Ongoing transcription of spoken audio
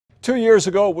2 years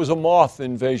ago, it was a moth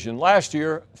invasion. Last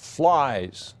year,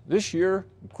 flies. This year,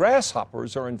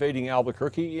 grasshoppers are invading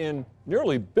Albuquerque in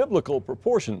nearly biblical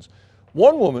proportions.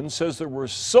 One woman says there were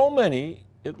so many,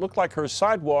 it looked like her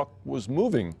sidewalk was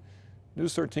moving.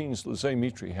 News 13's Lizzie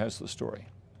Mitri has the story.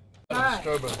 Hi.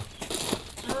 Oh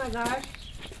my gosh.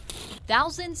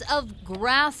 Thousands of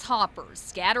grasshoppers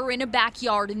scatter in a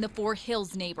backyard in the Fort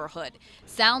Hills neighborhood.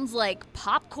 Sounds like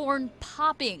popcorn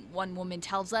popping, one woman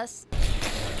tells us.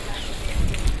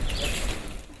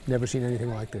 Never seen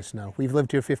anything like this, no. We've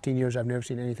lived here 15 years. I've never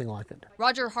seen anything like it.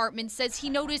 Roger Hartman says he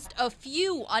noticed a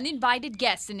few uninvited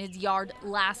guests in his yard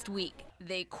last week.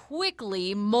 They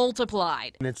quickly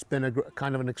multiplied. And it's been a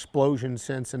kind of an explosion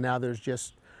since, and now there's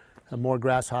just more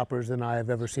grasshoppers than I have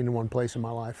ever seen in one place in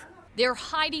my life. They're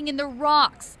hiding in the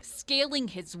rocks, scaling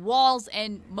his walls,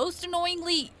 and most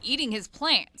annoyingly, eating his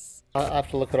plants. I have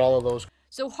to look at all of those.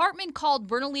 So Hartman called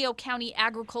Bernalillo County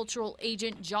Agricultural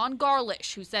Agent John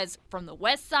Garlish, who says from the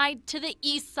west side to the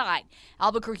east side,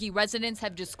 Albuquerque residents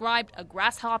have described a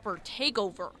grasshopper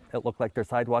takeover. It looked like their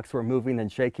sidewalks were moving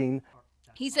and shaking.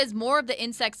 He says more of the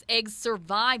insects' eggs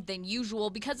survived than usual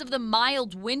because of the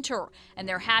mild winter, and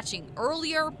they're hatching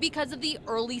earlier because of the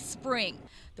early spring.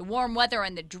 The warm weather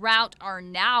and the drought are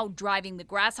now driving the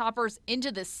grasshoppers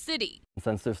into the city.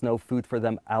 Since there's no food for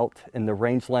them out in the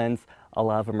rangelands, a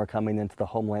lot of them are coming into the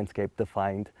home landscape to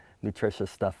find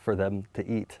nutritious stuff for them to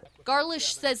eat.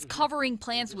 Garlish says covering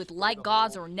plants with light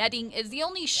gauze or netting is the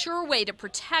only sure way to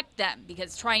protect them,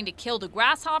 because trying to kill the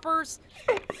grasshoppers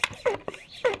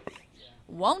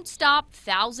won't stop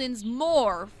thousands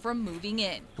more from moving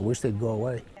in. I wish they'd go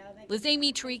away. Lizzie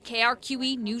Mitri,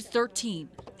 KRQE News 13.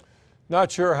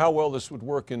 Not sure how well this would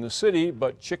work in the city,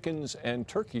 but chickens and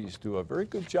turkeys do a very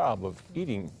good job of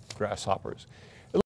eating grasshoppers.